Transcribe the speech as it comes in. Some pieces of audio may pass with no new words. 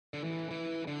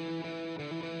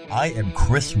I am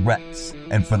Chris Rex,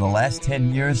 and for the last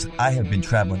 10 years, I have been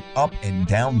traveling up and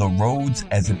down the roads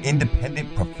as an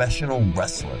independent professional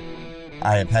wrestler.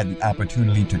 I have had the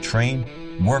opportunity to train,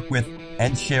 work with,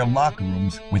 and share locker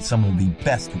rooms with some of the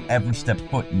best who ever stepped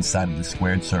foot inside of the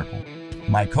squared circle.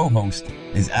 My co-host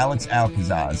is Alex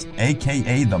Alcazar,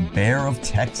 aka the Bear of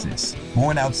Texas.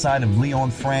 Born outside of Lyon,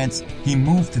 France, he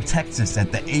moved to Texas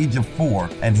at the age of 4,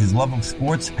 and his love of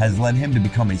sports has led him to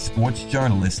become a sports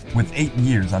journalist with 8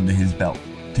 years under his belt.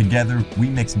 Together, we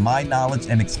mix my knowledge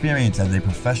and experience as a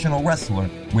professional wrestler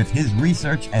with his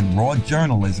research and raw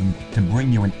journalism to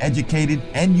bring you an educated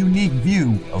and unique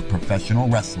view of professional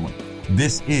wrestling.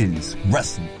 This is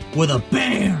Wrestling with a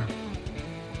Bear.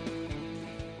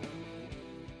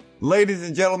 Ladies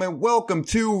and gentlemen, welcome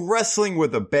to Wrestling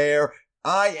with a Bear.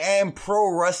 I am pro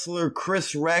wrestler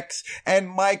Chris Rex, and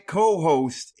my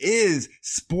co-host is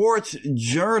sports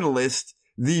journalist,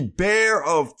 the Bear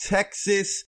of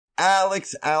Texas,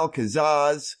 Alex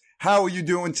Alcazar. How are you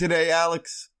doing today,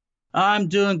 Alex? I'm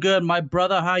doing good, my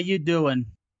brother. How you doing?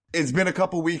 It's been a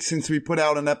couple weeks since we put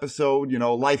out an episode. You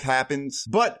know, life happens,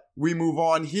 but we move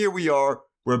on. Here we are.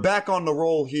 We're back on the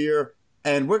roll here.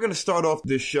 And we're going to start off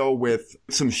this show with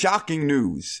some shocking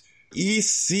news.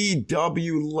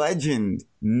 ECW legend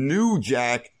New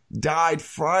Jack died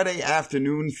Friday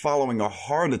afternoon following a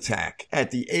heart attack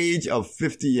at the age of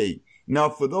 58. Now,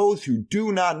 for those who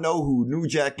do not know who New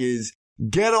Jack is,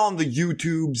 get on the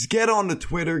YouTubes, get on the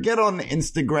Twitter, get on the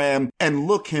Instagram, and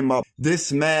look him up.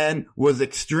 This man was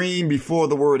extreme before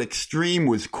the word extreme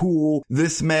was cool.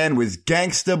 This man was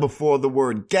gangster before the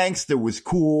word gangster was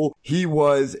cool. He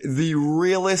was the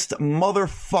realest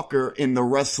motherfucker in the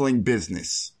wrestling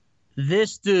business.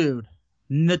 This dude,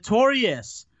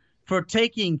 notorious for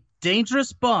taking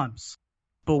dangerous bumps,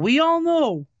 but we all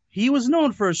know he was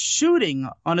known for shooting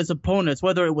on his opponents,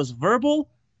 whether it was verbal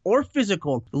or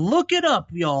physical. Look it up,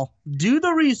 y'all. Do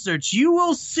the research. You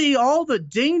will see all the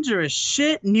dangerous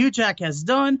shit New Jack has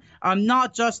done. I'm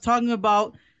not just talking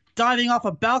about diving off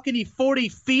a balcony 40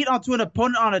 feet onto an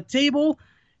opponent on a table.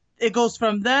 It goes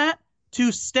from that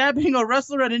to stabbing a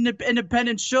wrestler at an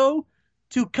independent show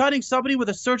to cutting somebody with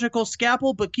a surgical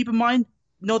scalpel. But keep in mind,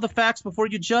 know the facts before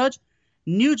you judge.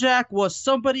 New Jack was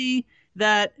somebody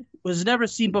that was never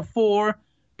seen before.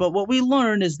 But what we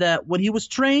learned is that when he was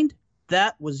trained,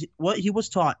 that was what he was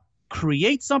taught.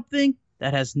 Create something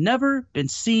that has never been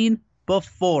seen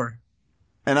before.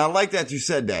 And I like that you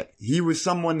said that. He was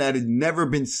someone that had never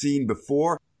been seen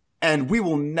before. And we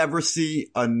will never see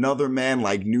another man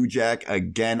like New Jack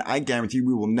again. I guarantee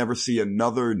we will never see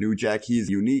another New Jack. He is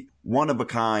unique, one of a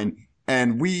kind.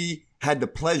 And we had the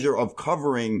pleasure of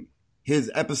covering his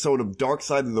episode of Dark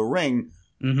Side of the Ring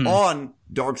on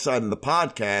Dark Side of the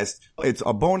Podcast. It's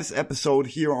a bonus episode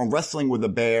here on Wrestling with a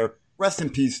Bear. Rest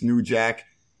in peace, New Jack.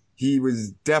 He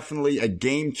was definitely a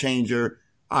game changer.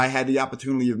 I had the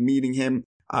opportunity of meeting him.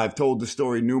 I've told the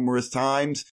story numerous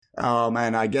times.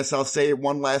 And I guess I'll say it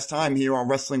one last time here on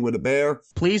Wrestling with a Bear.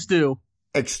 Please do.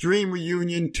 Extreme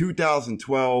Reunion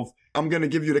 2012. I'm going to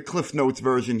give you the Cliff Notes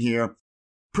version here.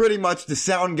 Pretty much the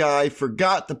sound guy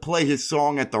forgot to play his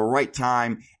song at the right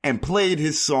time and played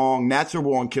his song, Natural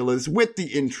Born Killers, with the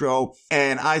intro.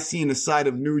 And I seen a side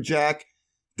of New Jack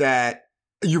that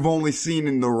you've only seen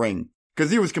in the ring.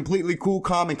 Because he was completely cool,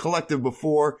 calm, and collective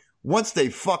before. Once they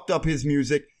fucked up his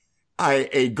music,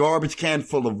 a garbage can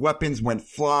full of weapons went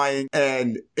flying,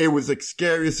 and it was the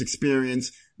scariest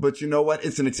experience. But you know what?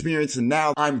 It's an experience, and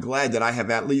now I'm glad that I have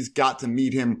at least got to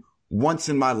meet him once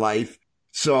in my life.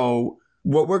 So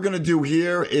what we're going to do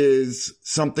here is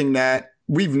something that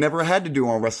we've never had to do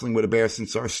on Wrestling with a Bear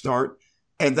since our start,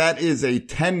 and that is a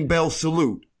 10-bell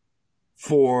salute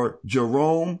for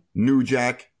Jerome New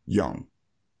Jack Young.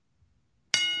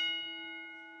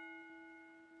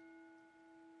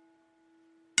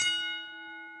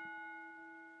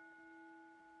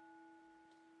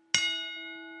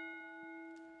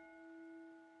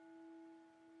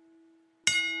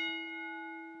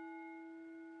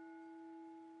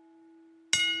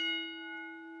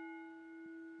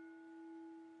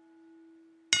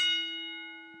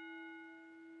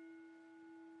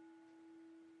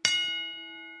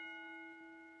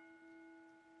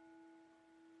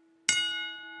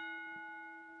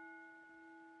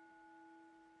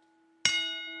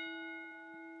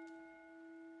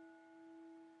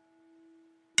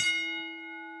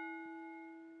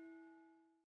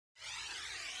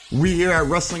 We here at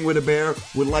Wrestling with a Bear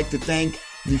would like to thank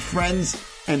the friends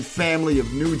and family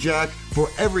of New Jack for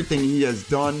everything he has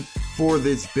done for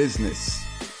this business.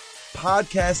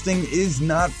 Podcasting is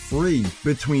not free.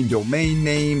 Between domain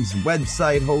names,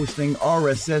 website hosting,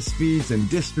 RSS feeds, and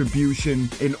distribution,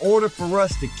 in order for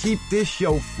us to keep this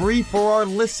show free for our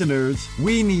listeners,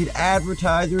 we need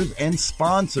advertisers and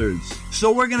sponsors.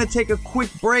 So we're going to take a quick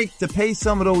break to pay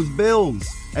some of those bills,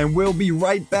 and we'll be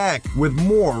right back with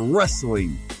more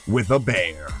Wrestling with a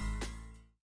Bear.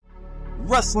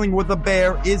 Wrestling with a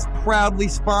Bear is proudly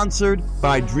sponsored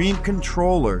by Dream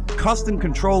Controller, custom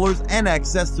controllers and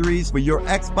accessories for your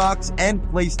Xbox and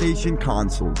PlayStation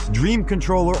consoles. Dream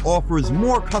Controller offers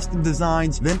more custom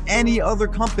designs than any other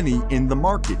company in the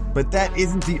market, but that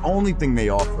isn't the only thing they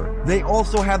offer. They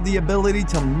also have the ability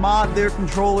to mod their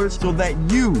controllers so that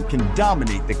you can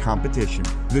dominate the competition.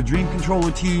 The Dream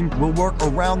Controller team will work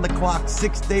around the clock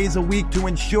 6 days a week to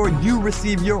ensure you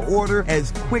receive your order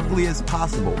as quickly as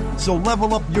possible. So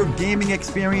level up your gaming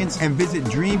experience and visit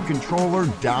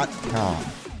dreamcontroller.com.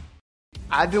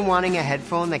 I've been wanting a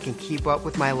headphone that can keep up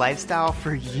with my lifestyle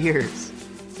for years.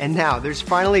 And now there's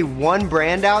finally one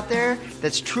brand out there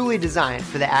that's truly designed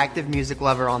for the active music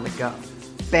lover on the go.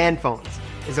 Bandphones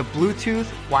is a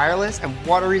Bluetooth, wireless, and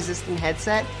water-resistant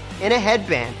headset and a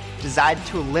headband designed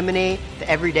to eliminate the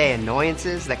everyday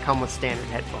annoyances that come with standard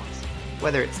headphones.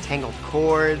 Whether it's tangled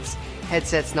cords,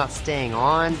 headsets not staying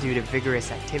on due to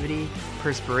vigorous activity,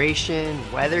 perspiration,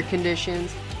 weather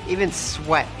conditions, even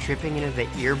sweat dripping into the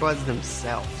earbuds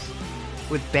themselves.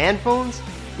 With Bandphones,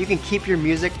 you can keep your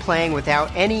music playing without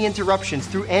any interruptions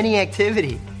through any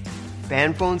activity.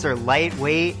 Bandphones are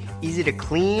lightweight, easy to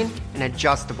clean, and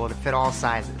adjustable to fit all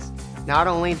sizes. Not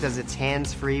only does its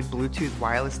hands-free Bluetooth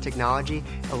wireless technology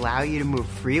allow you to move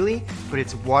freely, but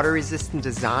its water-resistant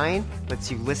design lets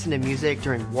you listen to music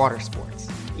during water sports,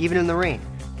 even in the rain.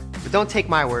 But don't take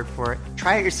my word for it,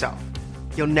 try it yourself.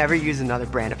 You'll never use another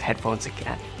brand of headphones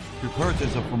again. To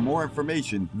purchase or for more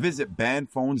information, visit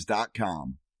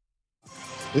bandphones.com.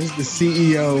 This is the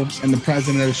CEO and the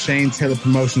president of Shane Taylor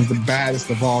Promotions, the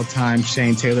baddest of all time,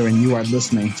 Shane Taylor, and you are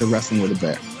listening to Wrestling with a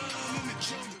Bear.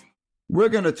 We're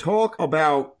going to talk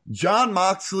about Jon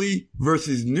Moxley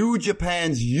versus New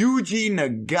Japan's Yuji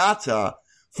Nagata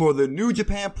for the New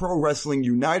Japan Pro Wrestling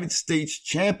United States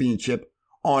Championship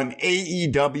on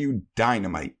AEW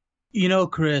Dynamite. You know,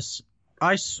 Chris,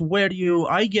 I swear to you,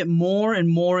 I get more and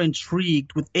more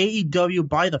intrigued with AEW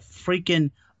by the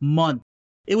freaking month.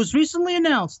 It was recently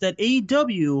announced that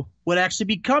AEW would actually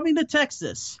be coming to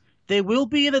Texas. They will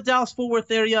be in the Dallas-Fort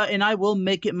Worth area, and I will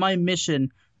make it my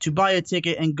mission to buy a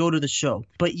ticket and go to the show.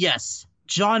 But yes,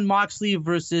 Jon Moxley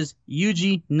versus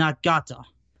Yuji Nagata.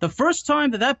 The first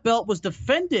time that belt was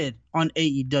defended on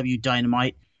AEW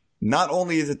Dynamite. Not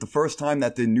only is it the first time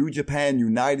that the New Japan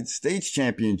United States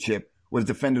Championship was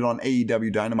defended on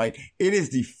AEW Dynamite, it is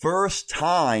the first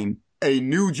time a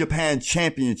New Japan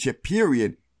Championship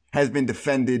period has been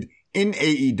defended in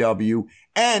AEW.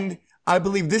 And I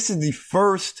believe this is the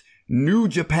first New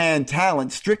Japan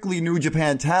talent, strictly New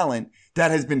Japan talent,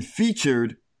 that has been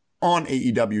featured on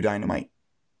AEW Dynamite.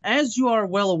 As you are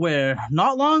well aware,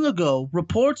 not long ago,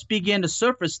 reports began to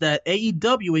surface that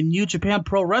AEW and New Japan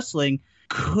Pro Wrestling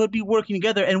could be working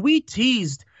together, and we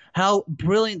teased how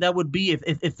brilliant that would be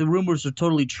if the rumors are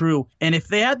totally true. And if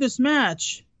they had this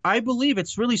match, I believe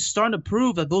it's really starting to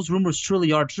prove that those rumors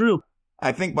truly are true.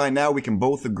 I think by now we can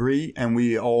both agree, and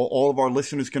we all of our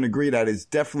listeners can agree, that is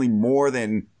definitely more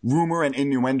than rumor and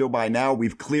innuendo by now.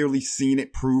 We've clearly seen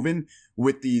it proven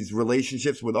with these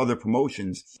relationships with other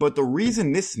promotions. But the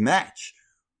reason this match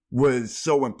was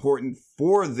so important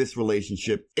for this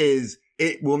relationship is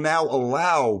it will now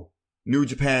allow New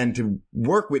Japan to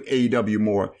work with AEW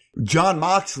more. Jon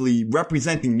Moxley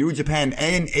representing New Japan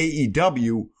and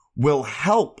AEW will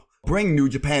help bring New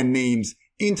Japan names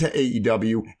into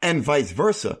AEW and vice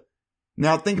versa.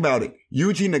 Now think about it.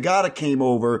 Yuji Nagata came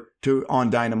over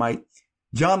on Dynamite.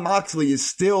 Jon Moxley is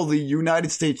still the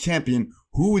United States champion.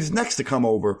 Who is next to come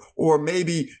over? Or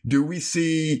maybe do we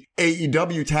see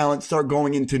AEW talent start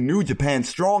going into New Japan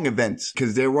Strong events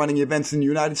because they're running events in the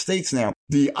United States now?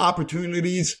 The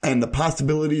opportunities and the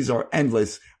possibilities are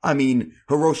endless. I mean,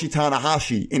 Hiroshi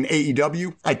Tanahashi in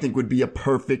AEW, I think would be a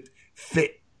perfect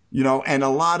fit. You know, and a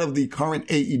lot of the current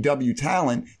AEW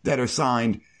talent that are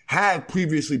signed have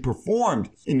previously performed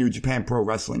in New Japan Pro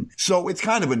Wrestling. So it's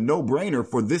kind of a no-brainer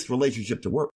for this relationship to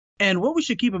work. And what we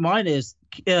should keep in mind is,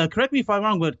 correct me if I'm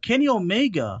wrong, but Kenny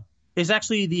Omega is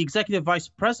actually the executive vice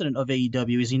president of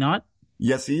AEW, is he not?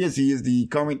 Yes, he is. He is the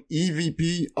current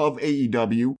EVP of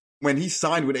AEW. When he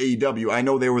signed with AEW, I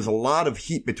know there was a lot of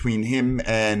heat between him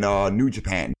and New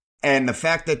Japan. And the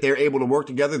fact that they're able to work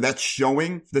together, that's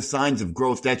showing the signs of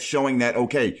growth. That's showing that,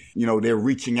 okay, you know, they're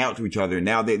reaching out to each other.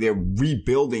 Now they're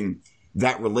rebuilding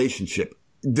that relationship.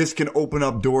 this can open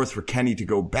up doors for Kenny to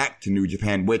go back to New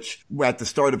Japan, which at the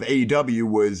start of AEW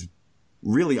was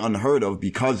really unheard of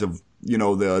because of,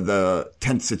 the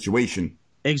tense situation.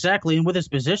 Exactly. And with his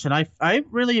position, I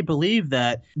really believe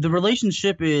that the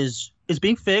relationship is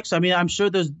being fixed. I mean, I'm sure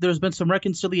there's been some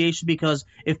reconciliation, because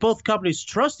if both companies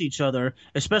trust each other,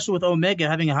 especially with Omega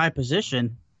having a high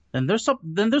position, then there's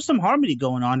some harmony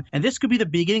going on, and this could be the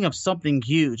beginning of something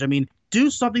huge. I mean, do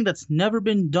something that's never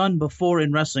been done before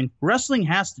in wrestling. Wrestling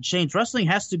has to change. Wrestling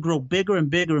has to grow bigger and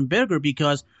bigger and bigger,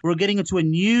 because we're getting into a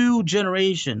new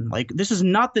generation. Like, this is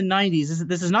not the 90s.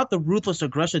 This is not the ruthless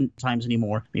aggression times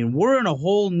anymore. I mean, we're in a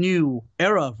whole new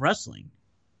era of wrestling.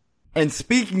 And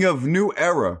speaking of new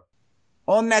era,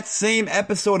 on that same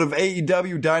episode of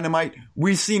AEW Dynamite,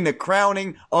 we've seen the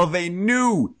crowning of a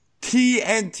new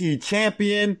TNT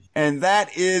champion, and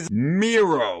that is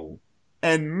Miro.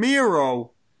 And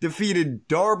Miro defeated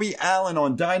Darby Allin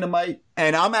on Dynamite,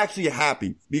 and I'm actually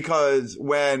happy, because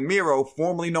when Miro,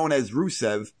 formerly known as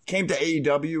Rusev, came to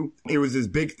AEW, it was this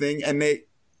big thing, and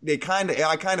I kind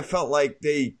of felt like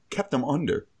they kept him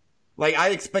under. Like, I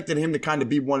expected him to kind of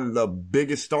be one of the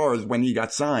biggest stars when he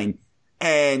got signed,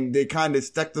 and they kind of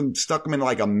stuck him in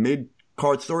like a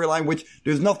mid-card storyline, which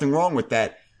there's nothing wrong with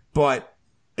that, but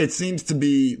it seems to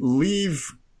be leave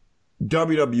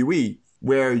WWE,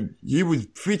 where he was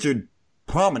featured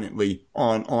prominently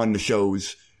on the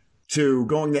shows, to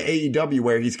going to AEW,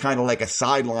 where he's kind of like a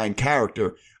sideline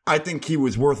character. I think he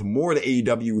was worth more to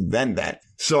AEW than that.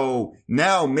 So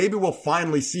now maybe we'll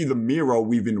finally see the Miro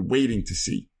we've been waiting to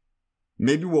see.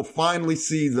 Maybe we'll finally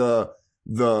see the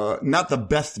not the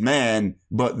best man,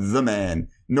 but the man.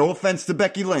 No offense to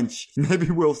Becky Lynch. Maybe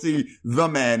we'll see the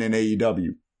man in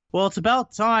AEW. Well, it's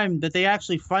about time that they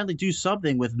actually finally do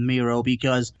something with Miro,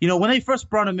 because, when they first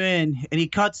brought him in and he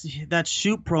cuts that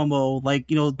shoot promo,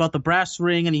 like, about the brass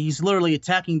ring, and he's literally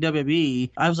attacking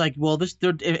WWE, I was like, well,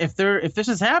 if this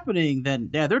is happening, then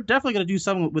yeah, they're definitely going to do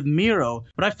something with Miro.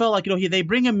 But I felt like, they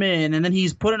bring him in, and then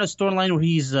he's put in a storyline where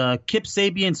he's Kip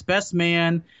Sabian's best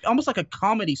man, almost like a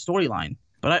comedy storyline.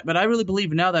 But I really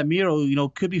believe now that Miro,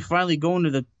 could be finally going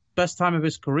to the best time of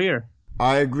his career.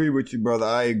 I agree with you, brother.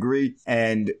 I agree.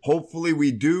 And hopefully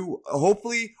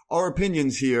our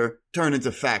opinions here turn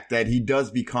into fact, that he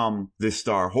does become this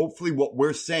star. Hopefully what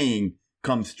we're saying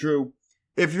comes true.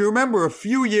 If you remember, a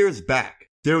few years back,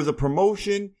 there was a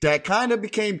promotion that kind of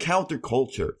became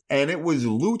counterculture, and it was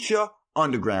Lucha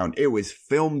Underground. It was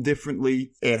filmed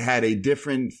differently. It had a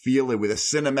different feel. It was a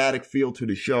cinematic feel to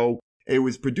the show. It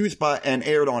was produced by and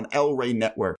aired on El Rey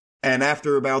Network. And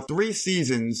after about 3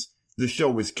 seasons, the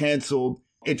show was canceled.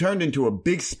 It turned into a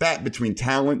big spat between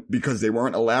talent, because they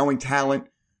weren't allowing talent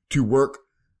to work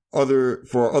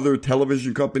for other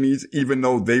television companies, even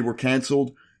though they were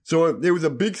canceled. So there was a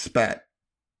big spat.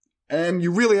 And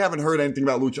you really haven't heard anything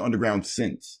about Lucha Underground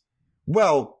since.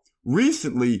 Well,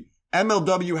 recently,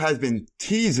 MLW has been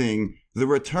teasing the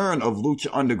return of Lucha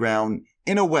Underground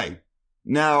in a way.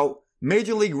 Now,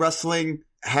 Major League Wrestling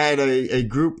had a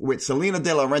group with Selena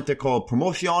De La Renta called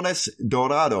Promociones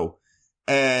Dorado.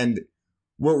 And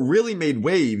what really made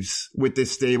waves with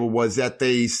this stable was that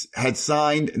they had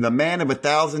signed the man of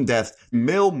 1,000 deaths,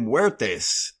 Mil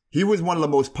Muertes. He was one of the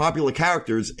most popular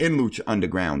characters in Lucha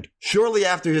Underground. Shortly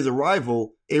after his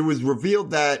arrival, it was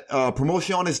revealed that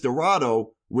Promociones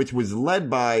Dorado, which was led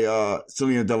by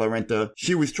Selena De La Renta,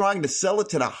 she was trying to sell it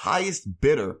to the highest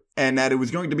bidder, and that it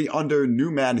was going to be under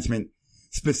new management,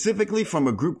 specifically from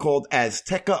a group called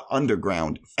Azteca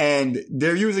Underground. And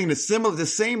they're using the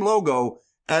same logo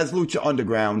as Lucha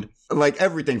Underground, like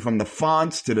everything from the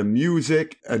fonts to the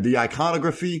music, the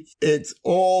iconography. It's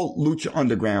all Lucha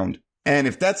Underground. And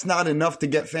if that's not enough to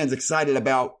get fans excited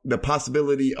about the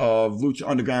possibility of Lucha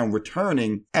Underground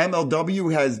returning,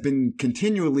 MLW has been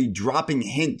continually dropping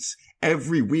hints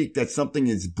every week that something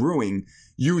is brewing,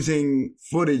 using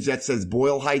footage that says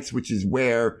Boyle Heights, which is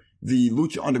where the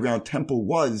Lucha Underground temple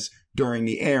was during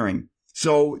the airing.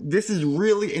 So this is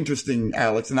really interesting,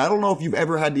 Alex, and I don't know if you've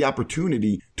ever had the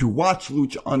opportunity to watch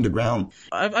Lucha Underground.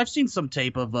 I've seen some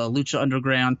tape of Lucha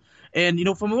Underground, and,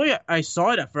 from the way I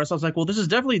saw it at first, I was like, well, this is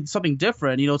definitely something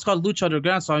different. It's called Lucha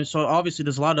Underground, so obviously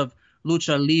there's a lot of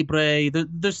Lucha Libre.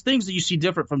 There's things that you see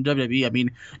different from WWE. I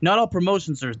mean, not all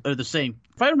promotions are the same.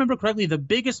 If I remember correctly, the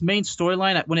biggest main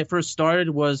storyline when it first started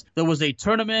was there was a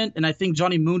tournament, and I think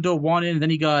Johnny Mundo won it, and then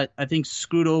he got, I think,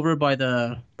 screwed over by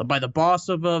the boss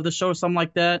of the show or something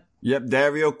like that. Yep,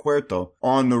 Dario Cueto.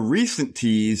 On the recent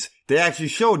tease, they actually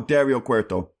showed Dario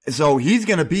Cueto. So he's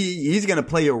gonna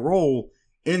play a role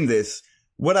in this.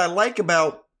 What I like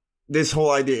about this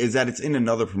whole idea is that it's in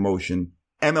another promotion.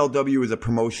 MLW is a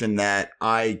promotion that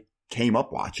I came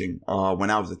up watching when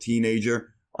I was a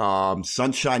teenager.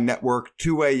 Sunshine Network,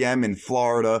 2 a.m. in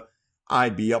Florida.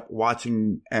 I'd be up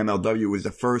watching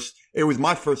MLW. It was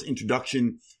my first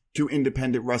introduction to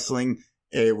independent wrestling.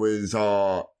 It was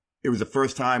the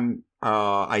first time,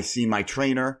 I seen my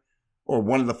trainer, or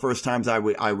one of the first times I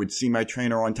would see my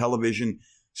trainer on television.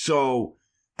 So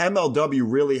MLW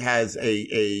really has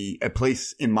a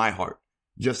place in my heart,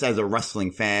 just as a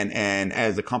wrestling fan and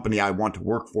as a company I want to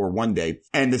work for one day.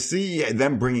 And to see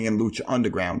them bringing in Lucha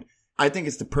Underground, I think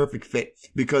it's the perfect fit,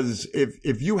 because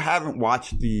if you haven't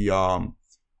watched the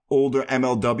older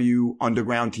MLW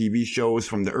Underground TV shows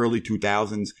from the early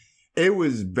 2000s, it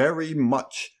was very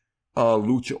much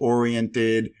lucha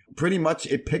oriented. Pretty much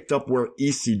it picked up where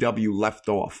ECW left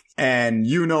off. And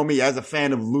you know me, as a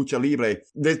fan of Lucha Libre,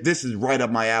 this is right up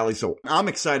my alley. So I'm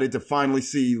excited to finally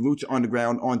see Lucha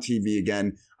Underground on TV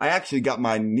again. I actually got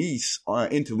my niece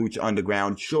into Lucha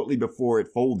Underground shortly before it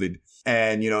folded.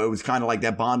 And, it was kind of like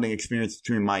that bonding experience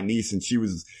between my niece, and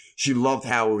she loved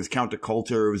how it was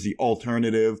counterculture. It was the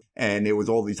alternative, and it was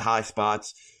all these high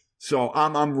spots. So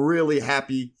I'm really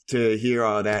happy to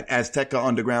hear that Azteca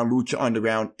Underground, Lucha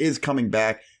Underground is coming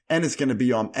back, and it's going to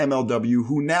be on MLW,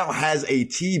 who now has a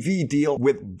TV deal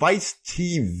with Vice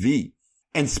TV.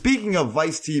 And speaking of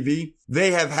Vice TV,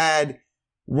 they have had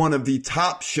one of the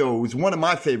top shows, one of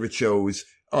my favorite shows,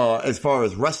 as far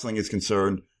as wrestling is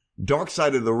concerned, Dark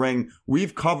Side of the Ring.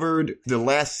 We've covered the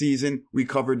last season. We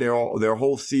covered their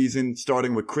whole season,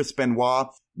 starting with Chris Benoit.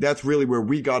 That's really where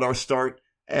we got our start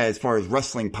as far as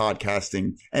wrestling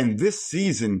podcasting. And this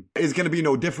season is going to be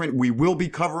no different. We will be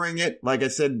covering it. Like I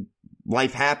said,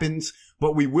 life happens,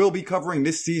 but we will be covering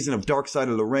this season of Dark Side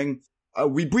of the Ring.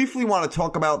 We briefly want to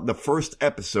talk about the first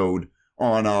episode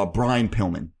on Brian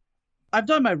Pillman. I've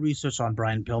done my research on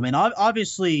Brian Pillman.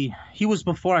 Obviously, he was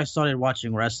before I started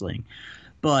watching wrestling,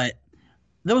 but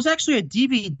there was actually a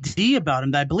DVD about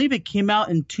him that I believe it came out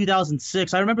in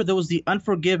 2006. I remember there was the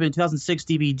Unforgiven 2006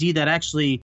 DVD that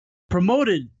actually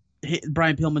promoted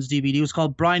Brian Pillman's DVD. It was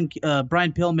called Brian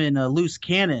Pillman Loose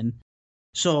Cannon.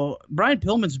 So Brian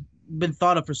Pillman's been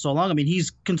thought of for so long. I mean,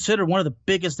 he's considered one of the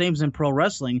biggest names in pro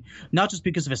wrestling, not just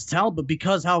because of his talent, but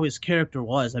because how his character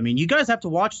was. I mean, you guys have to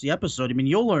watch the episode. I mean,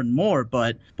 you'll learn more,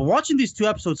 but watching these two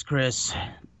episodes, Chris,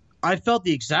 I felt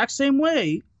the exact same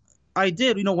way I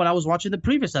did, when I was watching the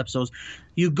previous episodes.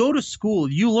 You go to school,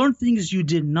 you learn things you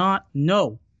did not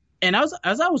know. And as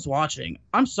I was watching,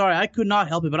 I'm sorry, I could not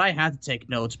help it, but I had to take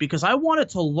notes because I wanted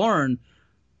to learn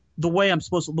the way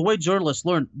the way journalists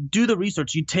learn. Do the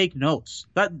research, you take notes.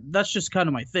 That's just kind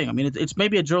of my thing. I mean, it's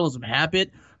maybe a journalism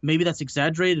habit, maybe that's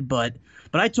exaggerated, but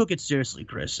I took it seriously,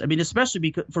 Chris. I mean,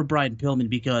 especially for Brian Pillman,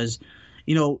 because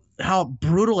how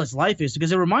brutal his life is,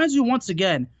 because it reminds you once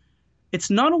again, it's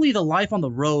not only the life on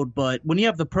the road, but when you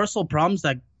have the personal problems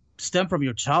that stem from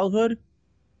your childhood,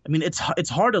 I mean, it's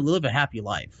hard to live a happy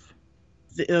life.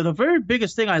 The very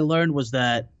biggest thing I learned was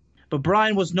that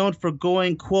Brian was known for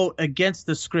going, quote, against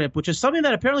the script, which is something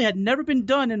that apparently had never been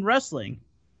done in wrestling.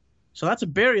 So that's a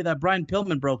barrier that Brian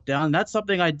Pillman broke down, and that's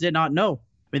something I did not know.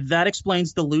 I mean, that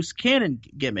explains the loose cannon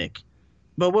gimmick.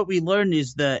 But what we learned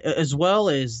is that, as well,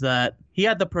 is that he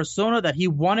had the persona that he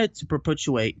wanted to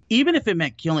perpetuate, even if it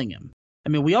meant killing him. I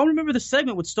mean, we all remember the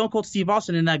segment with Stone Cold Steve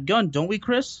Austin and that gun, don't we,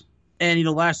 Chris? And,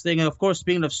 last thing, and of course,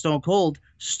 speaking of Stone Cold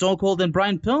and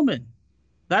Brian Pillman.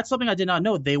 That's something I did not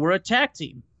know. They were a tag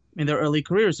team in their early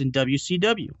careers in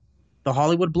WCW, the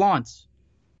Hollywood Blondes.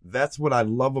 That's what I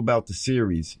love about the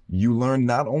series. You learn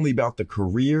not only about the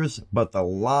careers, but the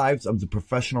lives of the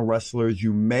professional wrestlers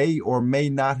you may or may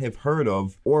not have heard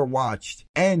of or watched.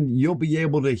 And you'll be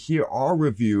able to hear our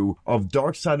review of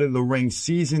Dark Side of the Ring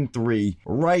Season 3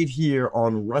 right here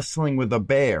on Wrestling with a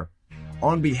Bear.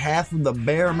 On behalf of the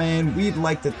Bear Man, we'd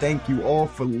like to thank you all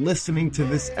for listening to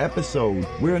this episode.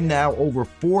 We're now over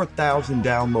 4,000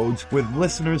 downloads with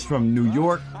listeners from New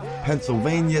York,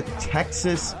 Pennsylvania,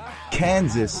 Texas,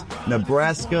 Kansas,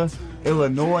 Nebraska,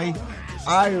 Illinois,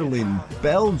 Ireland,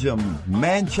 Belgium,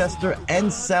 Manchester,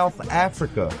 and South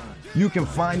Africa. You can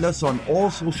find us on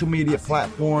all social media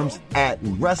platforms at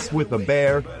Rest With A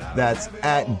Bear. That's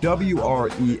at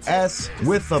WRES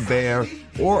with a Bear,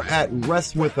 or at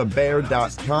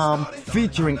restwithabear.com,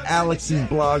 featuring Alex's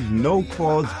blog No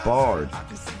Claws Barred.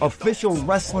 Official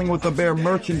Wrestling with a Bear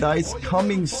merchandise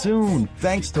coming soon,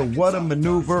 thanks to What a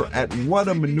Maneuver at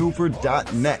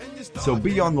whatamaneuver.net. So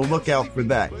be on the lookout for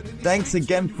that. Thanks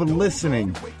again for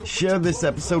listening. Share this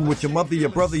episode with your mother, your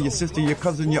brother, your sister, your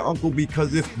cousin, your uncle,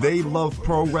 because if they love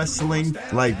pro wrestling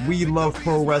like we love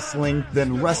pro wrestling,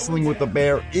 then Wrestling with a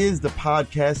Bear is the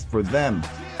podcast for them.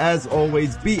 As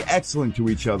always, be excellent to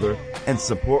each other and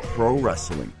support pro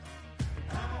wrestling.